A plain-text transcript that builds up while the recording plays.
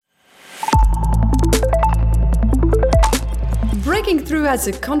Breakthrough as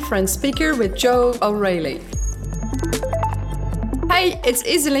a Conference Speaker with Joe O'Reilly. Hi, it's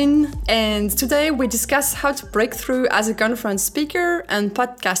Iselin, and today we discuss how to break through as a conference speaker and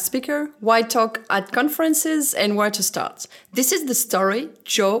podcast speaker, why talk at conferences, and where to start. This is the story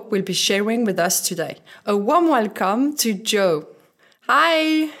Joe will be sharing with us today. A warm welcome to Joe.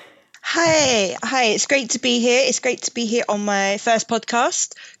 Hi. Hi, it's great to be here. It's great to be here on my first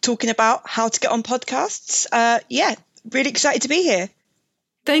podcast, talking about how to get on podcasts. Really excited to be here.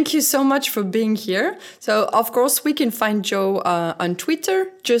 Thank you so much for being here. So, of course, we can find Joe on Twitter.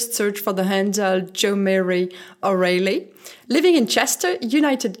 Just search for the handle Joe Mary O'Reilly. Living in Chester,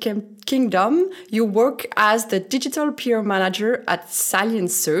 United Kingdom, you work as the digital PR manager at Salient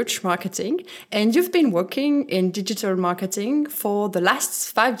Search Marketing, and you've been working in digital marketing for the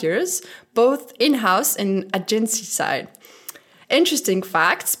last 5 years, both in-house and agency side. Interesting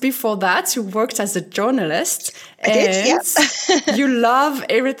facts. Before that, you worked as a journalist. I did, yeah. You love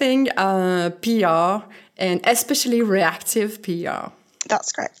everything PR and especially reactive PR.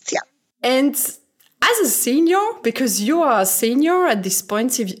 That's correct, yeah. And as a senior, because you are a senior at this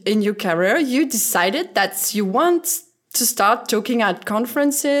point in your career, you decided that you want to start talking at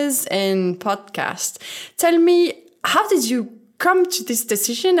conferences and podcasts. Tell me, how did you come to this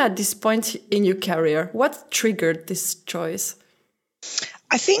decision at this point in your career? What triggered this choice?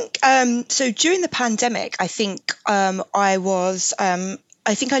 I think so. During the pandemic, I think I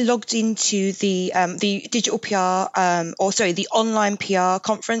logged into the digital PR, the online PR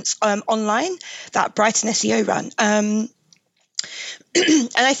conference online that Brighton SEO run. And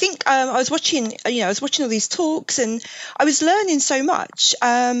I think I was watching all these talks, and I was learning so much.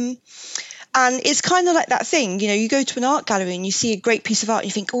 And it's kind of like that thing, you go to an art gallery and you see a great piece of art and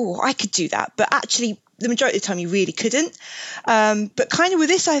you think, oh, I could do that. But actually, the majority of the time you really couldn't. But kind of with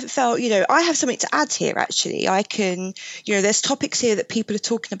this, I felt, I have something to add here, actually. I can, there's topics here that people are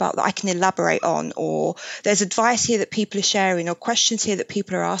talking about that I can elaborate on, or there's advice here that people are sharing, or questions here that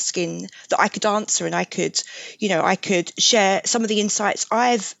people are asking that I could answer, and I could share some of the insights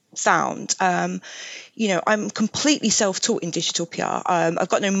I've found. I'm completely self-taught in digital PR. I've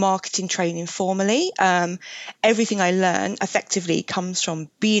got no marketing training formally. Everything I learn effectively comes from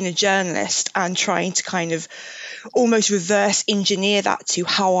being a journalist and trying to kind of almost reverse engineer that to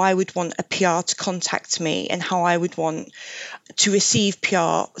how I would want a PR to contact me and how I would want to receive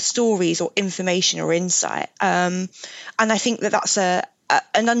PR stories or information or insight. And I think that that's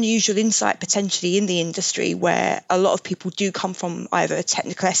an unusual insight potentially in the industry, where a lot of people do come from either a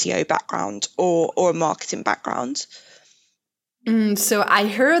technical SEO background or a marketing background. So I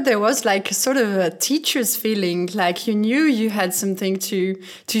heard there was like sort of a teacher's feeling, like you knew you had something to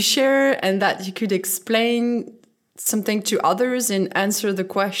share and that you could explain something to others and answer the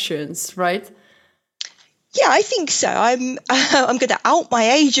questions, right? Yeah, I think so. I'm going to out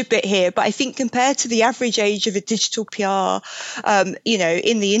my age a bit here, but I think compared to the average age of a digital PR,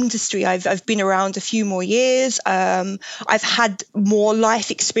 in the industry, I've been around a few more years. I've had more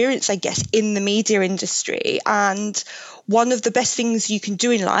life experience, I guess, in the media industry. And one of the best things you can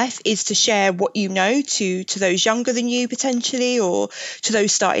do in life is to share what you know to those younger than you potentially, or to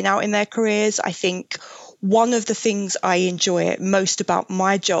those starting out in their careers. I think one of the things I enjoy most about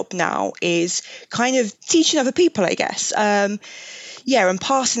my job now is kind of teaching other people, I guess. And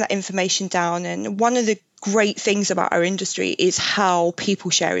passing that information down. And one of the great things about our industry is how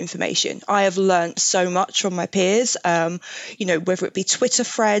people share information. I have learned so much from my peers, whether it be Twitter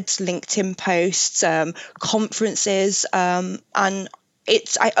threads, LinkedIn posts, conferences, and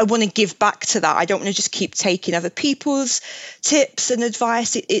I want to give back to that. I don't want to just keep taking other people's tips and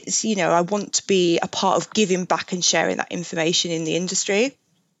advice. It's I want to be a part of giving back and sharing that information in the industry.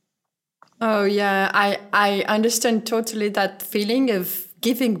 Oh, yeah. I understand totally that feeling of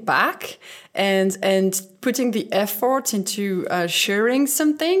giving back and putting the effort into sharing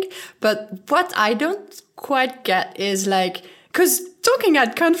something. But what I don't quite get is like, because talking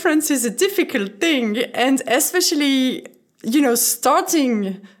at conference is a difficult thing, and especially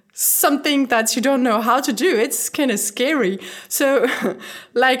starting something that you don't know how to do, it's kind of scary. So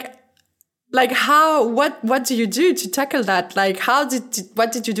like what do you do to tackle that? Like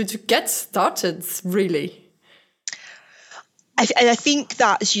what did you do to get started, really? I think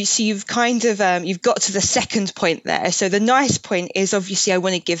that you've kind of you've got to the second point there. So the nice point is obviously I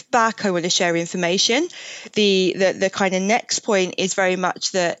want to give back, I want to share information. The kind of next point is very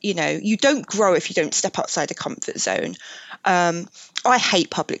much that you don't grow if you don't step outside a comfort zone. I hate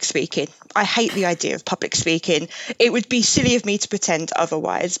public speaking. I hate the idea of public speaking. It would be silly of me to pretend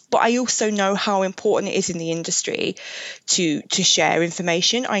otherwise, but I also know how important it is in the industry to share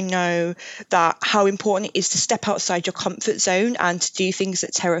information. I know that how important it is to step outside your comfort zone and to do things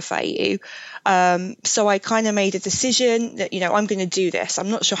that terrify you. So I kind of made a decision that, I'm going to do this. I'm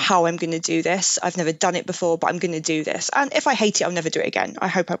not sure how I'm going to do this. I've never done it before, but I'm going to do this. And if I hate it, I'll never do it again. I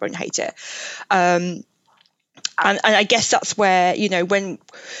hope I won't hate it. And I guess that's where, when,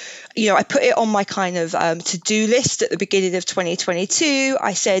 I put it on my kind of to-do list at the beginning of 2022.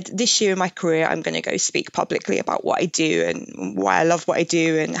 I said, this year in my career, I'm going to go speak publicly about what I do and why I love what I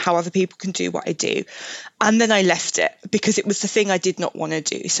do and how other people can do what I do. And then I left it because it was the thing I did not want to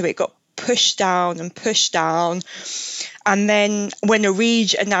do. So it got pushed down and pushed down. And then when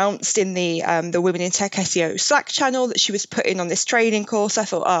Arij announced in the Women in Tech SEO Slack channel that she was putting on this training course, I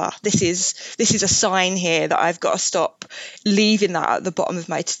thought, this is a sign here that I've got to stop leaving that at the bottom of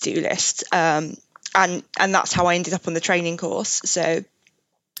my to-do list. And that's how I ended up on the training course. So.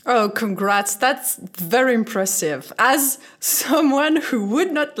 Oh, congrats. That's very impressive. As someone who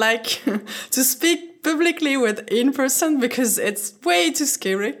would not like to speak publicly in person because it's way too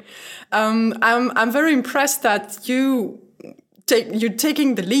scary. I'm very impressed that you're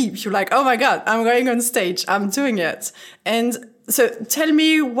taking the leap. You're like, oh my God, I'm going on stage. I'm doing it. And so tell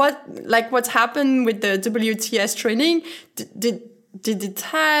me what happened with the WTS training. Did it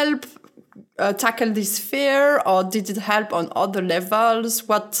help tackle this fear, or did it help on other levels?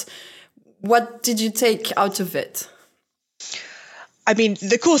 What did you take out of it? I mean,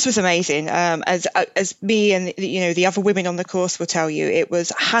 the course was amazing. As me and the other women on the course will tell you, it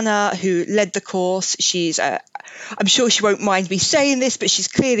was Hannah who led the course. She's I'm sure she won't mind me saying this, but she's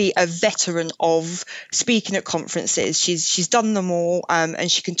clearly a veteran of speaking at conferences. She's done them all,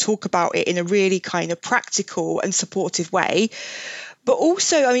 and she can talk about it in a really kind of practical and supportive way. But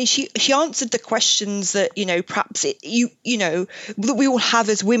also, I mean, she answered the questions that, perhaps that we all have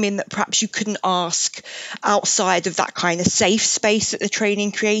as women that perhaps you couldn't ask outside of that kind of safe space that the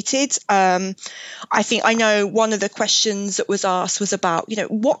training created. I know one of the questions that was asked was about,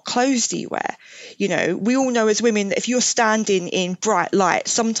 what clothes do you wear? We all know as women that if you're standing in bright light,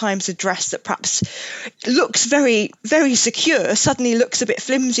 sometimes a dress that perhaps looks very, very secure suddenly looks a bit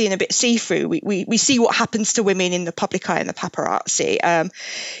flimsy and a bit see-through. We see what happens to women in the public eye and the paparazzi.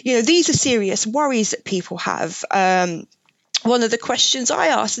 These are serious worries that people have. One of the questions I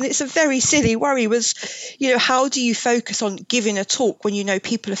asked, and it's a very silly worry, was, how do you focus on giving a talk when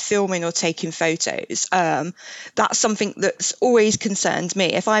people are filming or taking photos? That's something that's always concerned me.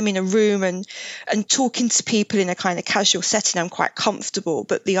 If I'm in a room and talking to people in a kind of casual setting, I'm quite comfortable.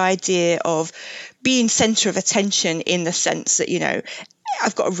 But the idea of being centre of attention in the sense that,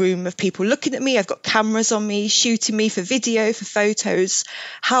 I've got a room of people looking at me, I've got cameras on me, shooting me for video, for photos.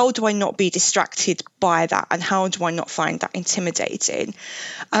 How do I not be distracted by that? And how do I not find that intimidating?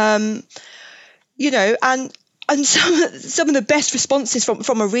 And some of the best responses from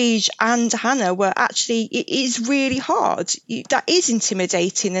Arij and Hannah were actually, it is really hard. That is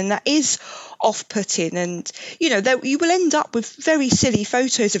intimidating and that is off-putting. And, you will end up with very silly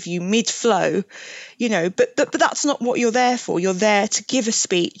photos of you mid-flow, but that's not what you're there for. You're there to give a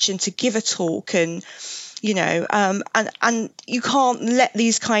speech and to give a talk and, and you can't let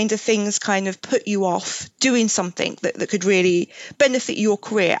these kind of things kind of put you off doing something that could really benefit your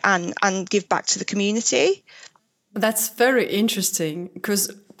career and give back to the community. That's very interesting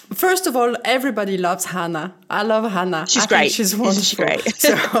because, first of all, everybody loves Hannah. I love Hannah. She's great. She's wonderful. She's great.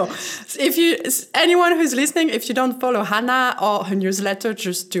 So anyone who's listening, if you don't follow Hannah or her newsletter,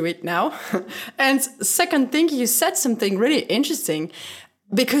 just do it now. And second thing, you said something really interesting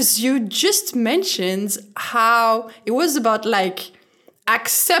because you just mentioned how it was about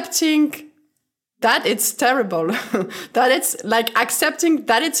accepting that it's terrible, that it's accepting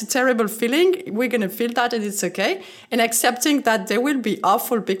that it's a terrible feeling. We're going to feel that and it's okay. And accepting that there will be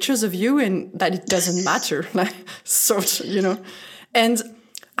awful pictures of you and that it doesn't matter. And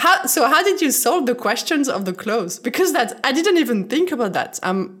how did you solve the questions of the clothes? Because I didn't even think about that.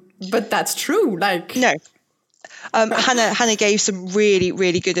 But that's true. No. Hannah gave some really,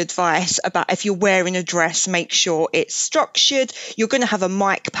 really good advice about if you're wearing a dress, make sure it's structured. You're going to have a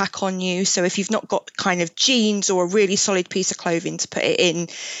mic pack on you. So if you've not got kind of jeans or a really solid piece of clothing to put it in,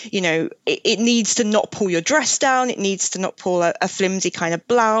 it needs to not pull your dress down. It needs to not pull a flimsy kind of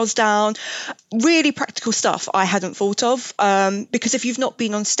blouse down. Really practical stuff I hadn't thought of because if you've not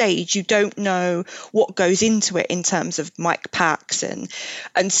been on stage, you don't know what goes into it in terms of mic packs and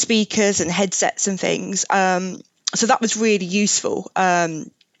speakers and headsets and things. So that was really useful.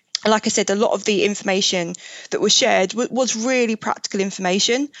 like I said, a lot of the information that was shared was really practical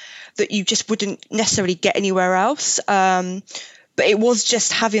information that you just wouldn't necessarily get anywhere else. But it was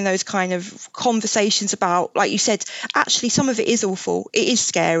just having those kind of conversations about, like you said, actually some of it is awful. It is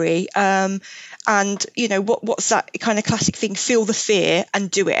scary. And, you know, what's that kind of classic thing? Feel the fear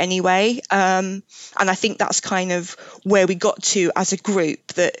and do it anyway. And I think that's kind of where we got to as a group,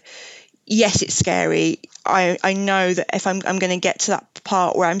 that yes, it's scary. I know that if I'm going to get to that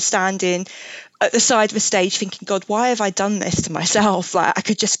part where I'm standing at the side of a stage thinking, God, why have I done this to myself? Like, I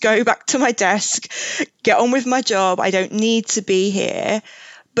could just go back to my desk, get on with my job. I don't need to be here.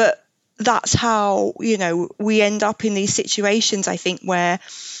 But that's how, you know, we end up in these situations, I think, where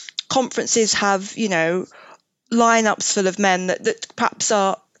conferences have, you know, lineups full of men that perhaps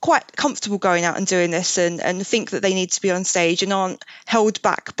are quite comfortable going out and doing this and think that they need to be on stage and aren't held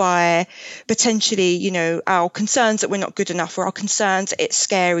back by potentially, you know, our concerns that we're not good enough, or our concerns that it's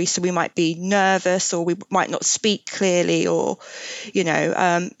scary, so we might be nervous or we might not speak clearly, or, you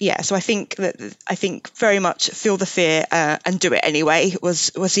know, so I think very much feel the fear and do it anyway was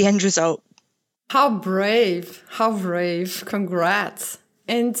the end result. How brave, congrats.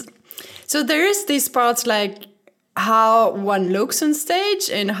 And so there is this part, like how one looks on stage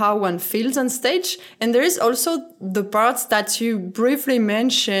and how one feels on stage. And there is also the parts that you briefly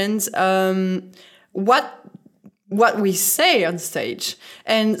mentioned, what we say on stage.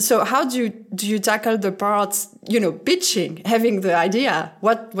 And so how do you tackle the parts, you know, pitching, having the idea,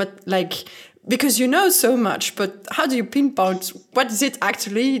 what like, because you know so much, but how do you pinpoint what is it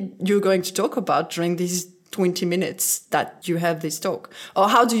actually you're going to talk about during these 20 minutes that you have this talk? Or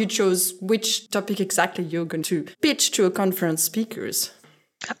how do you choose which topic exactly you're going to pitch to a conference speakers?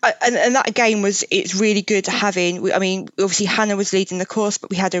 And that again it's really good having, I mean, obviously Hannah was leading the course, but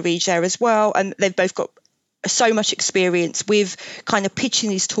we had Arij there as well, and they've both got so much experience with kind of pitching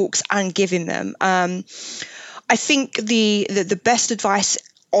these talks and giving them. I think the best advice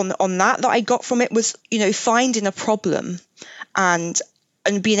on that I got from it was, you know, finding a problem and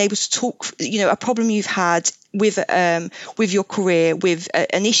being able to talk, you know, a problem you've had with your career, with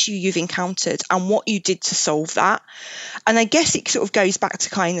an issue you've encountered, and what you did to solve that. And I guess it sort of goes back to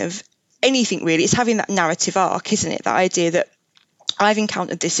kind of anything really. It's having that narrative arc, isn't it? That idea that I've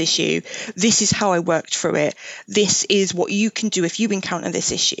encountered this issue. This is how I worked through it. This is what you can do if you encounter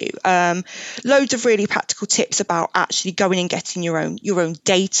this issue. Loads of really practical tips about actually going and getting your own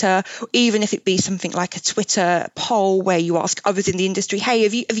data, even if it be something like a Twitter poll where you ask others in the industry, hey,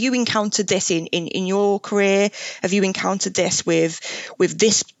 have you encountered this in your career? Have you encountered this with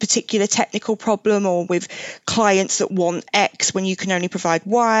this particular technical problem, or with clients that want X when you can only provide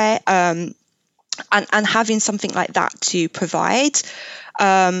Y? And having something like that to provide.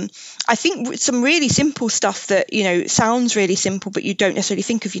 I think some really simple stuff that, you know, sounds really simple, but you don't necessarily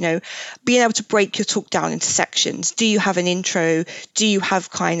think of, you know, being able to break your talk down into sections. Do you have an intro? Do you have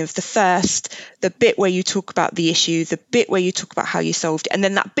kind of the bit where you talk about the issue, the bit where you talk about how you solved it, and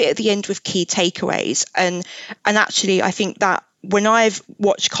then that bit at the end with key takeaways? And actually, I think that when I've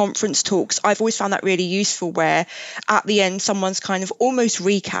watched conference talks, I've always found that really useful, where at the end someone's kind of almost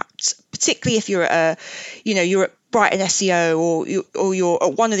recapped, particularly if you're at you're at Brighton SEO or you're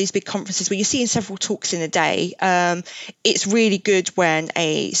at one of these big conferences where you're seeing several talks in a day. It's really good when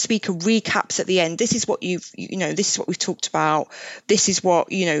a speaker recaps at the end. This is what this is what we've talked about. This is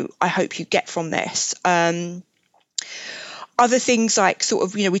what, you know, I hope you get from this. Other things like sort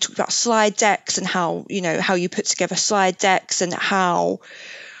of, you know, we talked about slide decks and how you put together slide decks, and how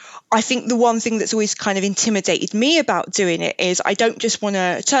I think the one thing that's always kind of intimidated me about doing it is I don't just want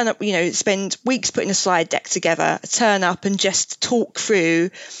to turn up, you know, spend weeks putting a slide deck together, turn up and just talk through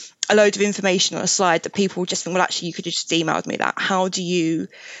a load of information on a slide that people just think, well, actually, you could have just emailed me that. How do you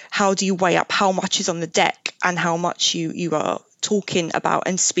weigh up how much is on the deck and how much you are talking about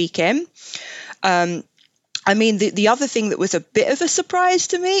and speaking? I mean, the other thing that was a bit of a surprise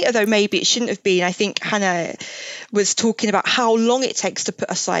to me, although maybe it shouldn't have been, I think Hannah was talking about how long it takes to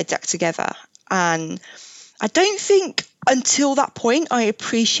put a slide deck together. And I don't think until that point I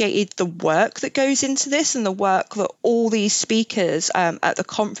appreciated the work that goes into this, and the work that all these speakers at the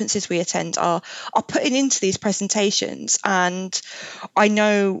conferences we attend are putting into these presentations. And I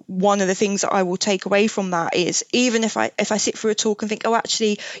know one of the things that I will take away from that is, even if I sit through a talk and think, oh,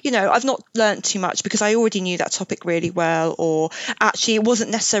 actually, you know, I've not learnt too much because I already knew that topic really well, or actually it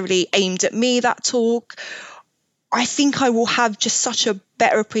wasn't necessarily aimed at me, that talk, I think I will have just such a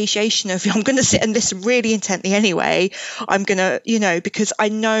better appreciation of, I'm going to sit and listen really intently anyway. I'm going to, you know, because I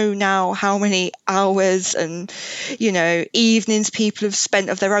know now how many hours and, you know, evenings people have spent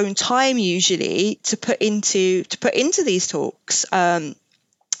of their own time usually to put into these talks.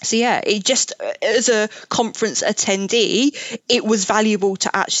 So yeah, it just, as a conference attendee, it was valuable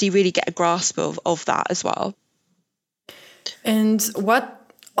to actually really get a grasp of that as well. And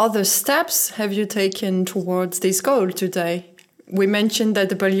what other steps have you taken towards this goal today? We mentioned the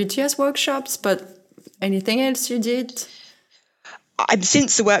WTS workshops, but anything else you did?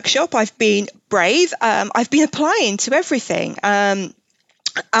 Since the workshop, I've been brave. I've been applying to everything.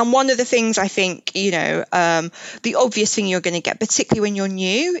 And one of the things I think, the obvious thing you're going to get, particularly when you're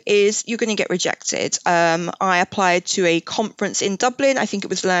new, is you're going to get rejected. I applied to a conference in Dublin. I think it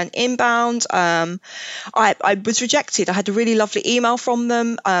was Learn Inbound. I was rejected. I had a really lovely email from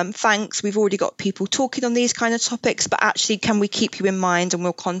them. Thanks. We've already got people talking on these kind of topics, but actually, can we keep you in mind and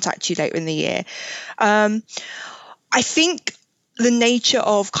we'll contact you later in the year? I think the nature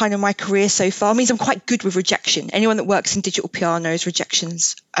of kind of my career so far means I'm quite good with rejection. Anyone that works in digital PR knows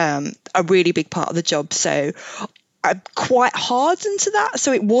rejections are a really big part of the job. So I'm quite hardened to that.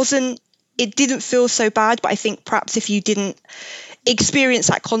 So it didn't feel so bad. But I think perhaps if you didn't experience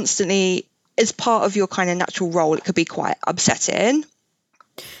that constantly as part of your kind of natural role, it could be quite upsetting.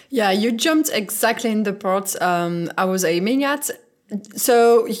 Yeah, you jumped exactly in the part I was aiming at.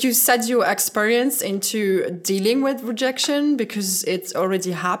 So you said your experience into dealing with rejection because it's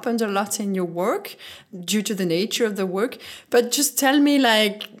already happened a lot in your work due to the nature of the work. But just tell me,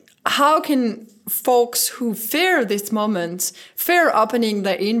 how can folks who fear this moment, fear opening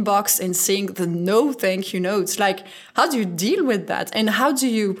their inbox and seeing the no thank you notes, how do you deal with that? And how do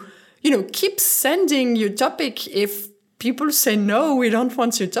you, keep sending your topic if people say, no, we don't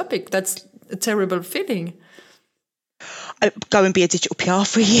want your topic? That's a terrible feeling. Go and be a digital PR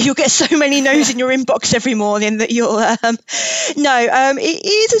for you. You'll get so many no's in your inbox every morning that you'll it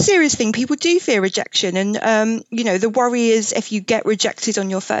is a serious thing. People do fear rejection, and the worry is if you get rejected on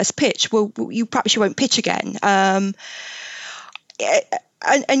your first pitch, well, you won't pitch again. And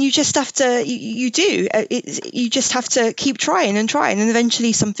you just have to you just have to keep trying and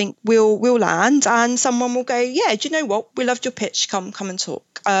eventually something will land and someone will go, yeah, do you know what, we loved your pitch, come and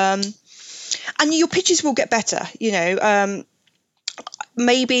talk. And your pitches will get better,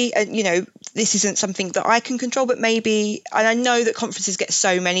 maybe, this isn't something that I can control, but maybe, and I know that conferences get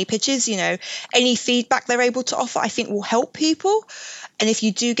so many pitches, any feedback they're able to offer, I think will help people. And if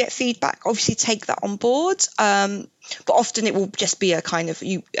you do get feedback, obviously take that on board. But often it will just be a kind of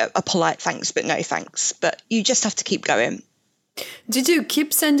a polite thanks, but no thanks. But you just have to keep going. Did you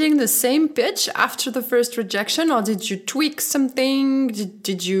keep sending the same pitch after the first rejection, or did you tweak something?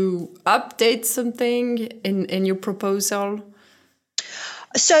 Did you update something in your proposal?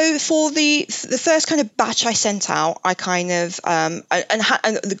 So for the first kind of batch I sent out, I kind of and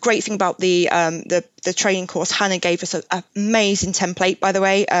the great thing about the training course, Hannah gave us an amazing template, by the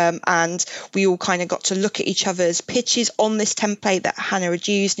way, and we all kind of got to look at each other's pitches on this template that Hannah had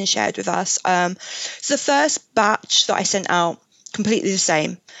used and shared with us. So the first batch that I sent out, completely the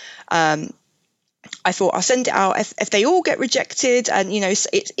same. I thought I'll send it out if they all get rejected, and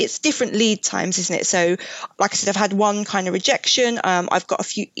it's different lead times, isn't it? So like I said, I've had one kind of rejection. I've got a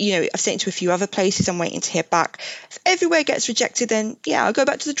few, I've sent it to a few other places. I'm waiting to hear back. If everywhere gets rejected, then yeah, I'll go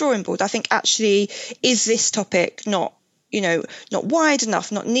back to the drawing board. I think actually, is this topic not wide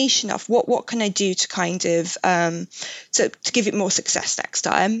enough, not niche enough? What can I do to kind of to give it more success next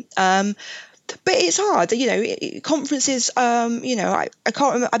time? But it's hard, conferences, I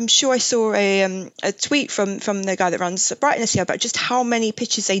can't remember, I'm sure I saw a tweet from the guy that runs Brighton SEO about just how many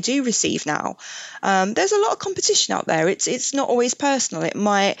pitches they do receive now. There's a lot of competition out there. It's not always personal.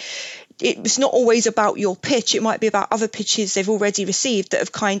 It's not always about your pitch. It might be about other pitches they've already received that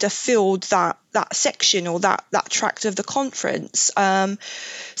have kind of filled that section or that tract of the conference.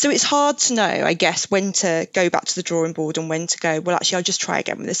 So it's hard to know, I guess, when to go back to the drawing board and when to go, well, actually, I'll just try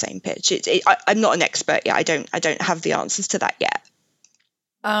again with the same pitch. I'm not an expert yet. I don't have the answers to that yet.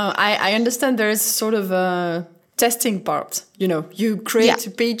 I understand there is sort of a testing part. You create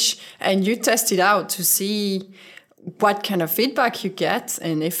a pitch and you test it out to see what kind of feedback you get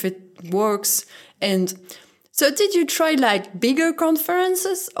and if it works. And so did you try bigger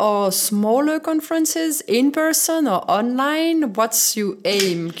conferences or smaller conferences, in person or online? What's your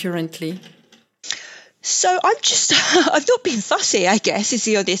aim currently? So I've not been fussy, I guess, is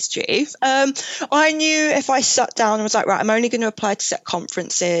the honest truth. I knew if I sat down and was like, right, I'm only going to apply to set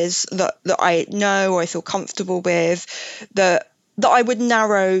conferences that I know or I feel comfortable with, that I would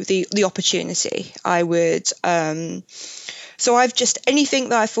narrow the opportunity. I would, so I've just, anything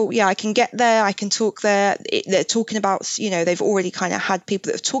that I thought, yeah, I can get there, I can talk there. They're talking about, they've already kind of had people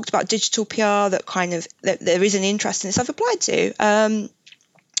that have talked about digital PR that there is an interest in this, I've applied to.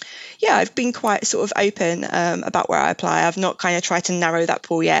 yeah, I've been quite sort of open about where I apply. I've not kind of tried to narrow that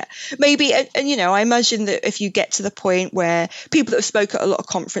pool yet. Maybe, and you know, I imagine that if you get to the point where people that have spoken at a lot of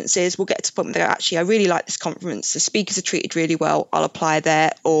conferences will get to the point where they go, actually, I really like this conference. The speakers are treated really well. I'll apply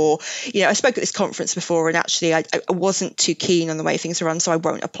there. Or, you know, I spoke at this conference before and actually I wasn't too keen on the way things are run, so I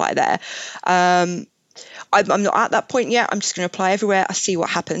won't apply there. I'm not at that point yet. I'm just going to apply everywhere. I see what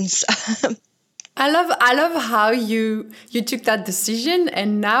happens. I love how you took that decision,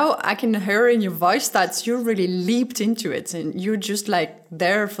 and now I can hear in your voice that you really leaped into it and you're just like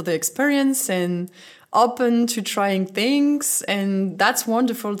there for the experience and open to trying things, and that's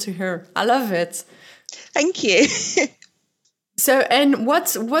wonderful to hear. I love it. Thank you. So, and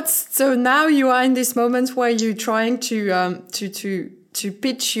so now you are in this moment where you're trying to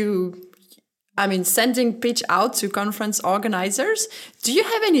pitch sending pitch out to conference organizers. Do you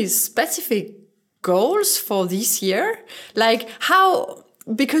have any specific goals for this year? Like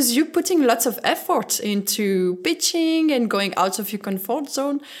because you're putting lots of effort into pitching and going out of your comfort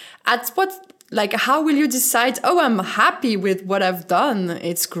zone. How will you decide, I'm happy with what I've done,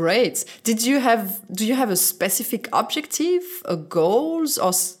 it's great? Do you have a specific objective, goals,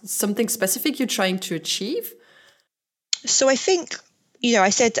 or something specific you're trying to achieve? So I think, you know, I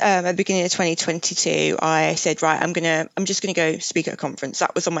said at the beginning of 2022, I said, right, I'm just going to go speak at a conference.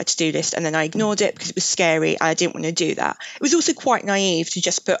 That was on my to-do list. And then I ignored it because it was scary. And I didn't want to do that. It was also quite naive to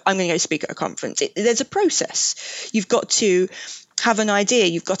just put, I'm going to go speak at a conference. There's a process. You've got to have an idea.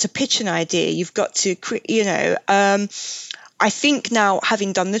 You've got to pitch an idea. You've got to, I think now,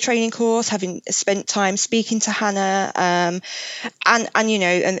 having done the training course, having spent time speaking to Hannah, and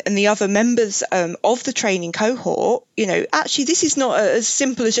the other members of the training cohort, you know, actually this is not as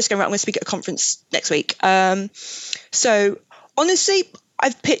simple as just going, right, I'm going to speak at a conference next week. So honestly,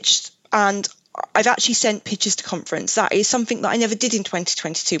 I've pitched and I've actually sent pitches to conference. That is something that I never did in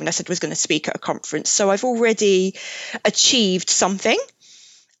 2022 when I said I was going to speak at a conference. So I've already achieved something.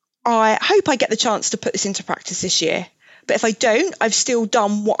 I hope I get the chance to put this into practice this year. But if I don't, I've still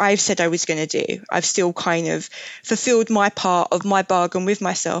done what I've said I was going to do. I've still kind of fulfilled my part of my bargain with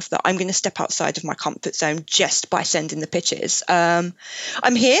myself that I'm going to step outside of my comfort zone just by sending the pitches. I'm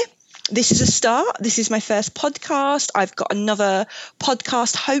here. This is a start. This is my first podcast. I've got another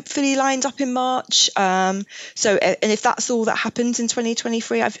podcast hopefully lined up in March. And if that's all that happens in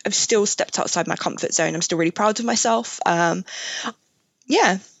 2023, I've still stepped outside my comfort zone. I'm still really proud of myself.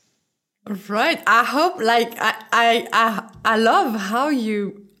 Yeah. Right. I hope, I love how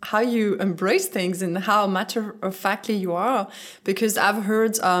you embrace things and how matter-of-factly you are, because I've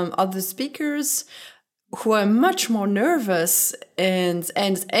heard other speakers who are much more nervous and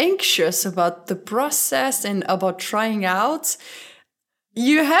anxious about the process and about trying out.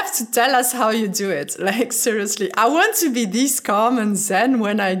 You have to tell us how you do it. Like, seriously, I want to be this calm and zen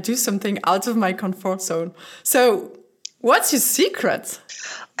when I do something out of my comfort zone. So what's your secret?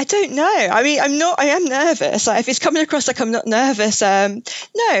 I don't know. I mean, I am nervous. Like, if it's coming across like I'm not nervous, no.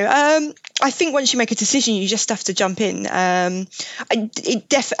 I think once you make a decision, you just have to jump in. I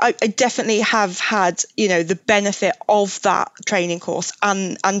definitely have had, you know, the benefit of that training course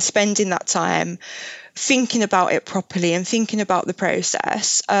and spending that time thinking about it properly and thinking about the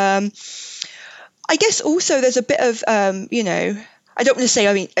process. I guess also there's a bit of, I don't want to say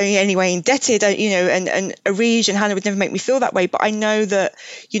I'm in any way indebted, and Arij and Hannah would never make me feel that way. But I know that,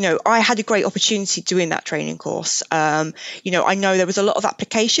 I had a great opportunity doing that training course. I know there was a lot of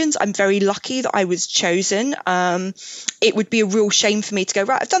applications. I'm very lucky that I was chosen. It would be a real shame for me to go,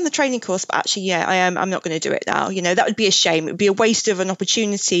 right, I've done the training course, but actually, I'm not going to do it now. That would be a shame. It would be a waste of an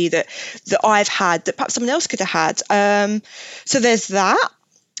opportunity that I've had that perhaps someone else could have had. So there's that.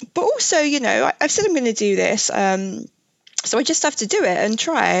 But also, I've said I'm going to do this. So I just have to do it and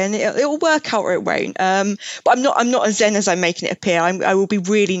try, and it'll work out or it won't. But I'm not as zen as I'm making it appear. I will be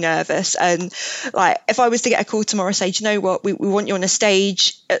really nervous, and like if I was to get a call tomorrow, say, do you know what, we want you on a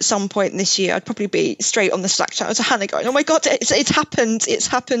stage at some point this year, I'd probably be straight on the Slack channel to Hannah going, oh my God, it's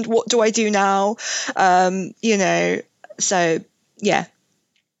happened. What do I do now? So yeah.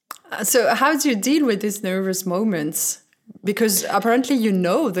 So how do you deal with these nervous moments? Because apparently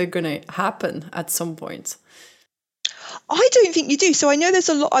they're going to happen at some point. I don't think you do. So I know there's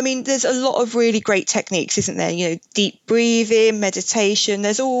a lot of really great techniques, isn't there? Deep breathing, meditation,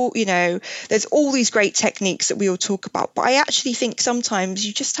 there's all these great techniques that we all talk about. But I actually think sometimes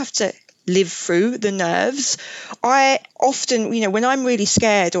you just have to live through the nerves. I often, when I'm really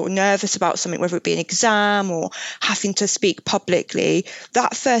scared or nervous about something, whether it be an exam or having to speak publicly,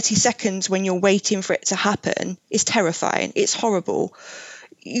 that 30 seconds when you're waiting for it to happen is terrifying. It's horrible.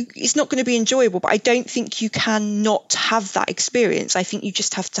 it's not going to be enjoyable, but I don't think you can not have that experience. I think you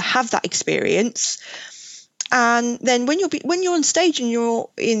just have to have that experience. And then when you're on stage and you're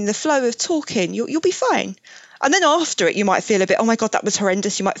in the flow of talking, you'll be fine. And then after it, you might feel a bit, oh my God, that was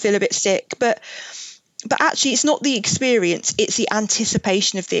horrendous. You might feel a bit sick, but actually it's not the experience, it's the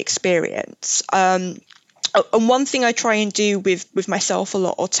anticipation of the experience. And one thing I try and do with myself a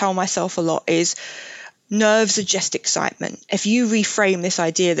lot, or tell myself a lot, is nerves are just excitement. If you reframe this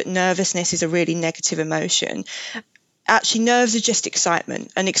idea that nervousness is a really negative emotion, actually nerves are just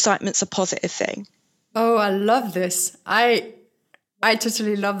excitement, and excitement's a positive thing. Oh, I love this. I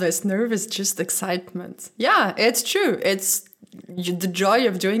totally love this. Nerve is just excitement. Yeah, it's true. It's the joy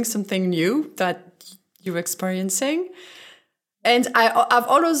of doing something new that you're experiencing. And I've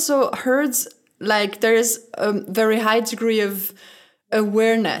also heard like there's a very high degree of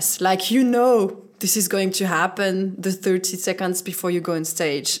awareness. Like, this is going to happen the 30 seconds before you go on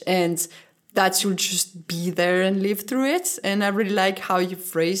stage. And that you'll just be there and live through it. And I really like how you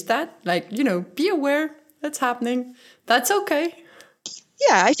phrase that. Like, be aware that's happening. That's okay.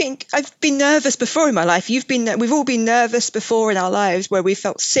 Yeah, I think I've been nervous before in my life. We've all been nervous before in our lives where we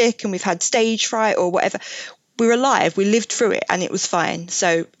felt sick and we've had stage fright or whatever. We're alive. We lived through it and it was fine.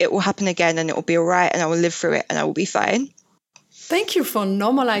 So it will happen again and it will be all right and I will live through it and I will be fine. Thank you for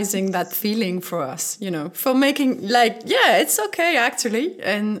normalizing that feeling for us, for making it's okay actually.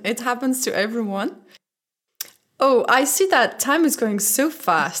 And it happens to everyone. Oh, I see that time is going so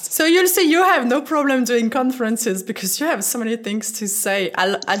fast. So you'll say you have no problem doing conferences because you have so many things to say.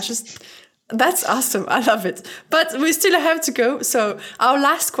 That's awesome. I love it. But we still have to go. So our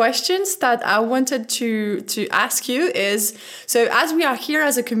last questions that I wanted to ask you is, so as we are here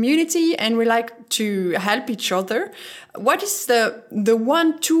as a community and we like to help each other, what is the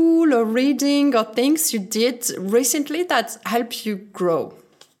one tool or reading or things you did recently that helped you grow?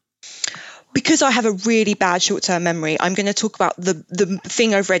 Because I have a really bad short-term memory, I'm going to talk about the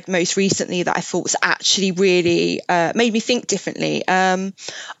thing I've read most recently that I thought was actually really made me think differently. At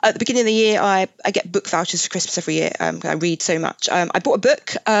the beginning of the year, I get book vouchers for Christmas every year. I read so much. I bought a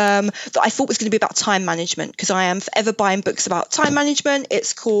book that I thought was going to be about time management because I am forever buying books about time management.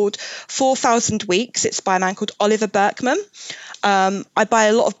 It's called 4,000 Weeks. It's by a man called Oliver Burkeman. I buy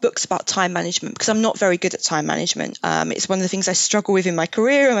a lot of books about time management because I'm not very good at time management. It's one of the things I struggle with in my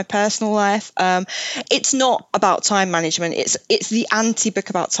career and my personal life. It's not about time management. It's the anti-book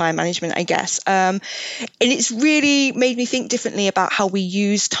about time management, I guess. And it's really made me think differently about how we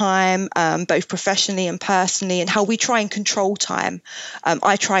use time, both professionally and personally, and how we try and control time.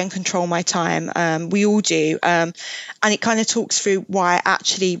 I try and control my time. We all do. And it kind of talks through why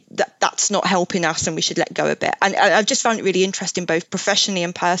actually that's not helping us and we should let go a bit. And I've just found it really interesting, both professionally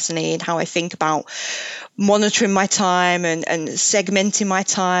and personally, in how I think about monitoring my time and segmenting my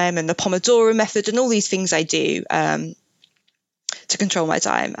time and the Pomodoro method and all these things I do to control my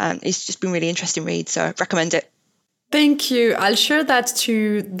time. It's just been really interesting read, so I recommend it. Thank you. I'll share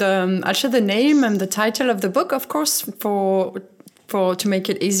the name and the title of the book, of course, to make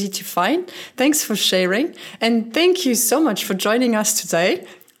it easy to find. Thanks for sharing. And thank you so much for joining us today.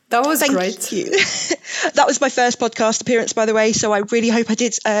 That was great. Thank you. That was my first podcast appearance, by the way, so I really hope I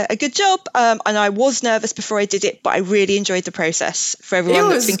did a good job. And I was nervous before I did it, but I really enjoyed the process for everyone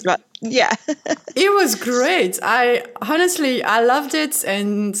that's thinking about. Yeah. It was great. I loved it.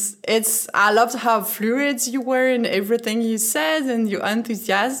 And I loved how fluid you were in everything you said and your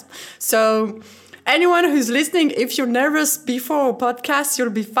enthusiasm. So anyone who's listening, if you're nervous before a podcast,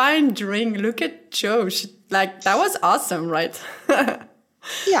 you'll be fine during. Look at Jo. That was awesome, right?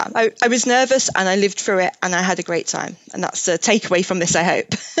 Yeah, I was nervous and I lived through it and I had a great time. And that's the takeaway from this, I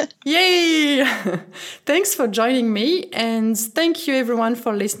hope. Yay! Thanks for joining me. And thank you everyone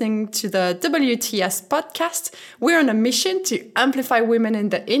for listening to the WTS podcast. We're on a mission to amplify women in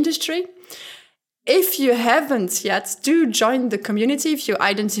the industry. If you haven't yet, do join the community if you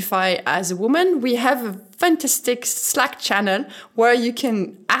identify as a woman. We have a fantastic Slack channel where you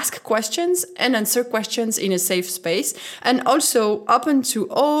can ask questions and answer questions in a safe space, and also open to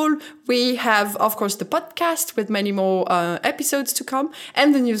all. We have, of course, the podcast with many more episodes to come,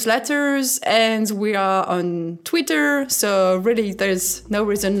 and the newsletters, and we are on Twitter. So really, there's no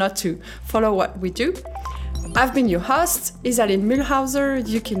reason not to follow what we do. I've been your host, Isaline Mühlhauser.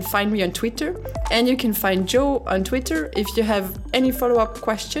 You can find me on Twitter, and you can find Jo on Twitter if you have any follow-up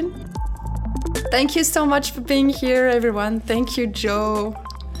question. Thank you so much for being here, everyone. Thank you, Jo.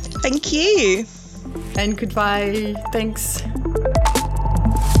 Thank you. And goodbye. Thanks.